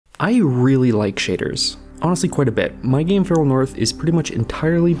I really like shaders. Honestly, quite a bit. My game Feral North is pretty much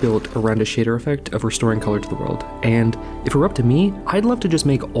entirely built around a shader effect of restoring color to the world, and if it were up to me, I'd love to just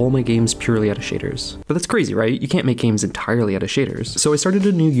make all my games purely out of shaders. But that's crazy, right? You can't make games entirely out of shaders. So I started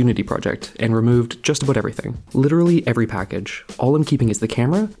a new Unity project and removed just about everything. Literally every package. All I'm keeping is the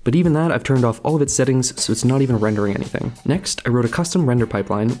camera, but even that I've turned off all of its settings so it's not even rendering anything. Next, I wrote a custom render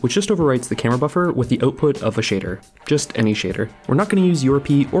pipeline which just overwrites the camera buffer with the output of a shader. Just any shader. We're not going to use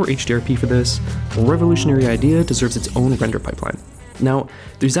URP or HDRP for this. A revolutionary idea deserves its own render pipeline. Now,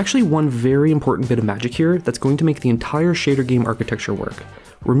 there's actually one very important bit of magic here that's going to make the entire shader game architecture work.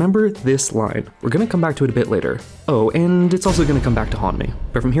 Remember this line. We're going to come back to it a bit later. Oh, and it's also going to come back to haunt me.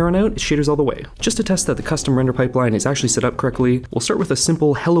 But from here on out, it's shaders all the way. Just to test that the custom render pipeline is actually set up correctly, we'll start with a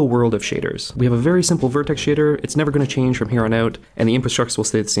simple hello world of shaders. We have a very simple vertex shader, it's never going to change from here on out, and the input structs will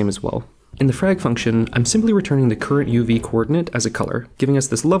stay the same as well. In the frag function, I'm simply returning the current UV coordinate as a color, giving us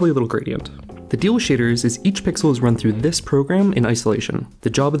this lovely little gradient. The deal with shaders is each pixel is run through this program in isolation. The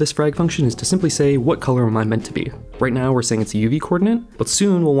job of this frag function is to simply say what color am I meant to be. Right now we're saying it's a UV coordinate, but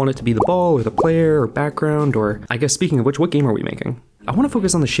soon we'll want it to be the ball or the player or background, or I guess speaking of which, what game are we making? I want to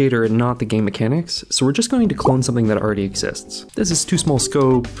focus on the shader and not the game mechanics, so we're just going to clone something that already exists. This is too small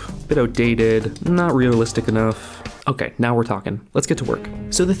scope, a bit outdated, not realistic enough. Okay, now we're talking. Let's get to work.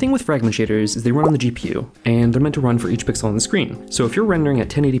 So the thing with fragment shaders is they run on the GPU, and they're meant to run for each pixel on the screen. So if you're rendering at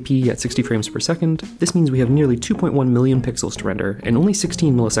 1080p at 60 frames per second, this means we have nearly 2.1 million pixels to render, and only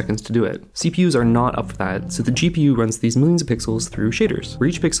 16 milliseconds to do it. CPUs are not up for that, so the GPU runs these millions of pixels through shaders, where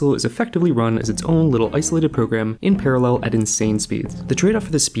each pixel is effectively run as its own little isolated program in parallel at insane speeds. The trade-off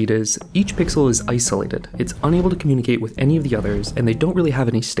for this speed is, each pixel is isolated. It's unable to communicate with any of the others, and they don't really have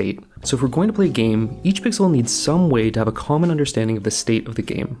any state. So if we're going to play a game, each pixel needs some way to have a common understanding of the state of the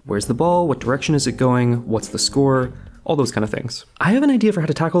game. Where's the ball? What direction is it going? What's the score? All those kind of things. I have an idea for how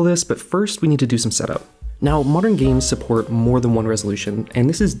to tackle this, but first we need to do some setup. Now, modern games support more than one resolution, and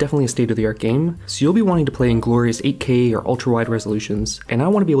this is definitely a state-of-the-art game, so you'll be wanting to play in glorious 8K or ultra-wide resolutions, and I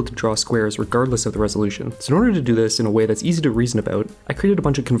want to be able to draw squares regardless of the resolution. So in order to do this in a way that's easy to reason about, I created a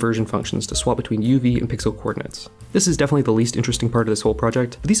bunch of conversion functions to swap between UV and pixel coordinates. This is definitely the least interesting part of this whole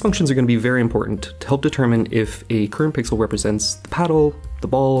project, but these functions are going to be very important to help determine if a current pixel represents the paddle, the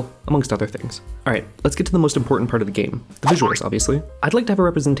ball, amongst other things. Alright, let's get to the most important part of the game, the visuals obviously. I'd like to have a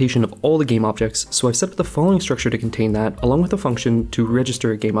representation of all the game objects, so I've set up the following structure to contain that, along with a function to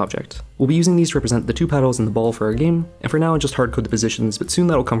register a game object. We'll be using these to represent the two paddles and the ball for our game, and for now I just hardcode the positions, but soon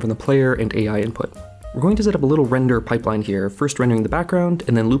that'll come from the player and AI input. We're going to set up a little render pipeline here, first rendering the background,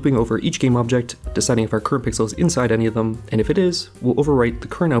 and then looping over each game object, deciding if our current pixel is inside any of them, and if it is, we'll overwrite the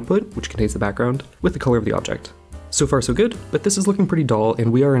current output, which contains the background, with the color of the object. So far so good, but this is looking pretty dull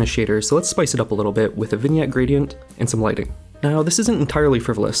and we are in a shader, so let's spice it up a little bit with a vignette gradient and some lighting. Now, this isn't entirely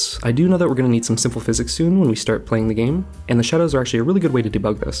frivolous. I do know that we're going to need some simple physics soon when we start playing the game, and the shadows are actually a really good way to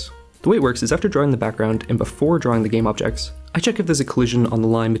debug this. The way it works is after drawing the background and before drawing the game objects, I check if there's a collision on the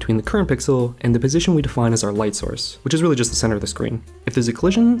line between the current pixel and the position we define as our light source, which is really just the center of the screen. If there's a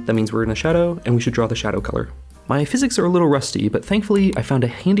collision, that means we're in a shadow and we should draw the shadow color. My physics are a little rusty, but thankfully I found a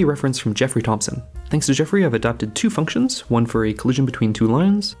handy reference from Jeffrey Thompson. Thanks to Jeffrey, I've adapted two functions, one for a collision between two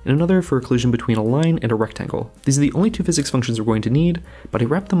lines, and another for a collision between a line and a rectangle. These are the only two physics functions we're going to need, but I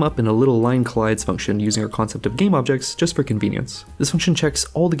wrapped them up in a little line collides function using our concept of game objects just for convenience. This function checks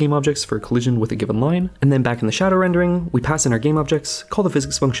all the game objects for a collision with a given line, and then back in the shadow rendering, we pass in our game objects, call the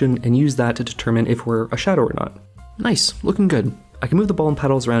physics function, and use that to determine if we're a shadow or not. Nice, looking good. I can move the ball and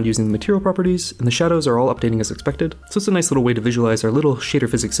paddles around using the material properties, and the shadows are all updating as expected, so it's a nice little way to visualize our little shader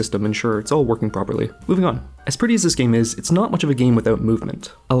physics system and ensure it's all working properly. Moving on. As pretty as this game is, it's not much of a game without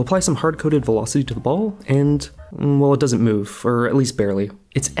movement. I'll apply some hard-coded velocity to the ball, and, well, it doesn't move, or at least barely.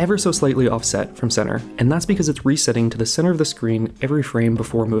 It's ever so slightly offset from center, and that's because it's resetting to the center of the screen every frame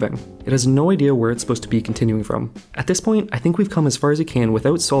before moving. It has no idea where it's supposed to be continuing from. At this point, I think we've come as far as we can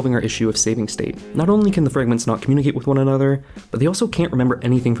without solving our issue of saving state. Not only can the fragments not communicate with one another, but they also can't remember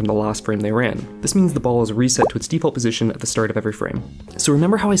anything from the last frame they were in. This means the ball is reset to its default position at the start of every frame. So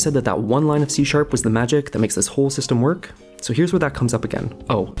remember how I said that one line of C# was the magic that makes this whole system work? So here's where that comes up again.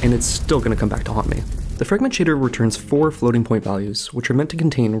 Oh, and it's still gonna come back to haunt me. The fragment shader returns 4 floating point values, which are meant to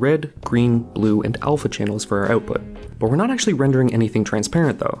contain red, green, blue, and alpha channels for our output. But we're not actually rendering anything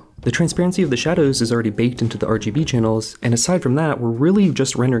transparent though. The transparency of the shadows is already baked into the RGB channels, and aside from that, we're really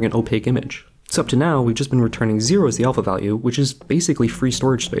just rendering an opaque image. So up to now, we've just been returning 0 as the alpha value, which is basically free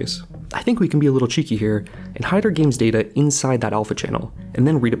storage space. I think we can be a little cheeky here and hide our game's data inside that alpha channel, and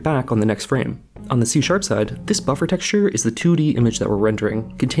then read it back on the next frame. On the C# side, this buffer texture is the 2D image that we're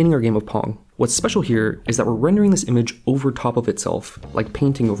rendering, containing our game of Pong. What's special here is that we're rendering this image over top of itself, like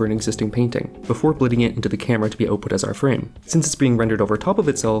painting over an existing painting, before blending it into the camera to be output as our frame. Since it's being rendered over top of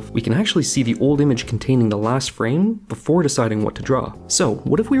itself, we can actually see the old image containing the last frame before deciding what to draw. So,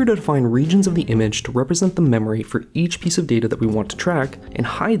 what if we were to define regions of the image to represent the memory for each piece of data that we want to track, and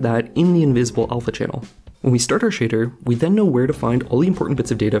hide that in the invisible alpha channel? When we start our shader, we then know where to find all the important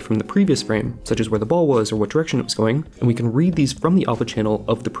bits of data from the previous frame, such as where the ball was or what direction it was going, and we can read these from the alpha channel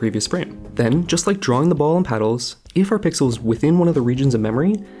of the previous frame. Then, just like drawing the ball and paddles, if our pixel is within one of the regions of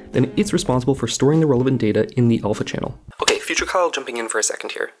memory, then it's responsible for storing the relevant data in the alpha channel. Okay, Future Kyle jumping in for a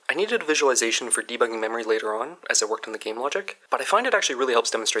second here. I needed a visualization for debugging memory later on, as I worked on the game logic, but I find it actually really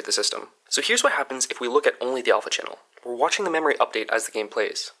helps demonstrate the system. So here's what happens if we look at only the alpha channel. We're watching the memory update as the game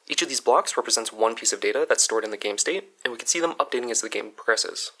plays. Each of these blocks represents one piece of data that's stored in the game state, and we can see them updating as the game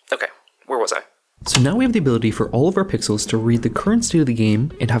progresses. Okay, where was I? So now we have the ability for all of our pixels to read the current state of the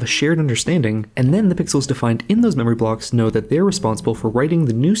game and have a shared understanding, and then the pixels defined in those memory blocks know that they're responsible for writing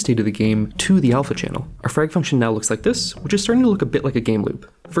the new state of the game to the alpha channel. Our frag function now looks like this, which is starting to look a bit like a game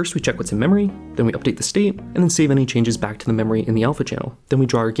loop. First we check what's in memory, then we update the state, and then save any changes back to the memory in the alpha channel. Then we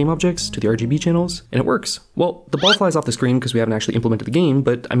draw our game objects to the RGB channels, and it works. Well, the ball flies off the screen because we haven't actually implemented the game,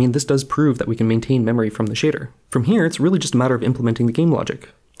 but I mean this does prove that we can maintain memory from the shader. From here, it's really just a matter of implementing the game logic.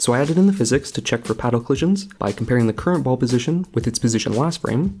 So I added in the physics to check for paddle collisions by comparing the current ball position with its position last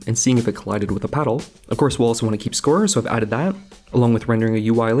frame and seeing if it collided with a paddle. Of course, we'll also want to keep score, so I've added that, along with rendering a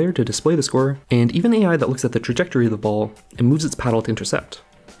UI layer to display the score, and even AI that looks at the trajectory of the ball and moves its paddle to intercept.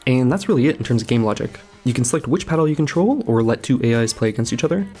 And that's really it in terms of game logic. You can select which paddle you control, or let two AIs play against each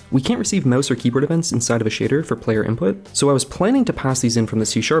other. We can't receive mouse or keyboard events inside of a shader for player input, so I was planning to pass these in from the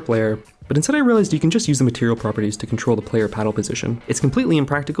C# layer, but instead I realized you can just use the material properties to control the player paddle position. It's completely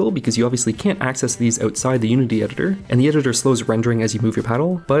impractical because you obviously can't access these outside the Unity editor, and the editor slows rendering as you move your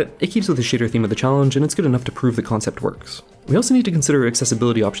paddle, but it keeps with the shader theme of the challenge, and it's good enough to prove the concept works. We also need to consider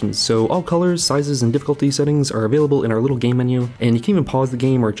accessibility options, so all colors, sizes, and difficulty settings are available in our little game menu, and you can even pause the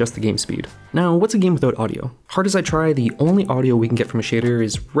game or adjust the game speed. Now, what's a game without audio? Hard as I try, the only audio we can get from a shader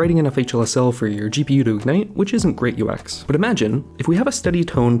is writing enough HLSL for your GPU to ignite, which isn't great UX. But imagine, if we have a steady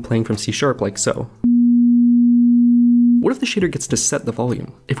tone playing from C# like so. What if the shader gets to set the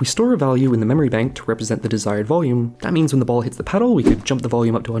volume? If we store a value in the memory bank to represent the desired volume, that means when the ball hits the pedal, we could jump the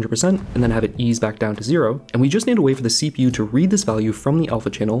volume up to 100% and then have it ease back down to 0, and we just need a way for the CPU to read this value from the alpha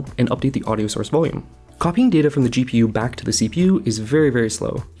channel and update the audio source volume. Copying data from the GPU back to the CPU is very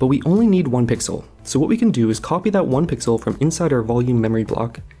slow, but we only need one pixel. So what we can do is copy that one pixel from inside our volume memory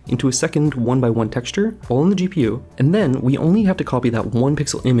block into a second 1x1 texture, all in the GPU, and then we only have to copy that one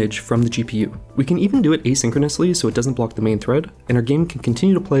pixel image from the GPU. We can even do it asynchronously so it doesn't block the main thread, and our game can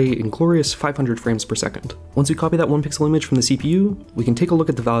continue to play in glorious 500 frames per second. Once we copy that one pixel image from the CPU, we can take a look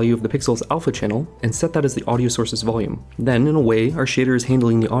at the value of the pixel's alpha channel and set that as the audio source's volume. Then, in a way, our shader is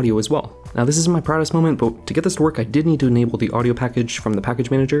handling the audio as well. Now this isn't my proudest moment, but to get this to work I did need to enable the audio package from the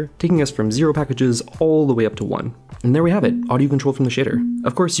package manager, taking us from 0 packages all the way up to 1. And there we have it, audio control from the shader.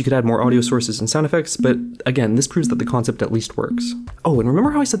 Of course you could add more audio sources and sound effects, but again, this proves that the concept at least works. Oh, and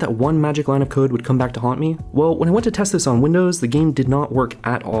remember how I said that one magic line of code would come back to haunt me? Well, when I went to test this on Windows, the game did not work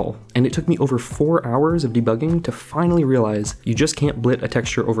at all, and it took me over 4 hours of debugging to finally realize you just can't blit a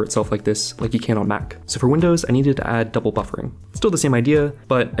texture over itself like this like you can on Mac. So for Windows, I needed to add double buffering. Still the same idea,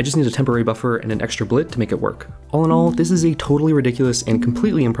 but I just need a temporary buffer and an extra blit to make it work. All in all, this is a totally ridiculous and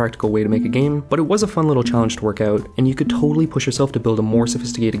completely impractical way to make a game, but it was a fun little challenge to work out, and you could totally push yourself to build a more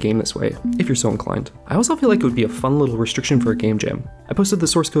sophisticated game this way, if you're so inclined. I also feel like it would be a fun little restriction for a game jam. I posted the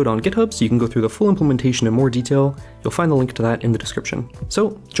source code on GitHub so you can go through the full implementation in more detail. You'll find the link to that in the description.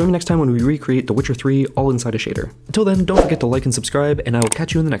 So, join me next time when we recreate The Witcher 3 all inside a shader. Until then, don't forget to like and subscribe, and I will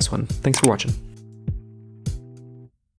catch you in the next one. Thanks for watching.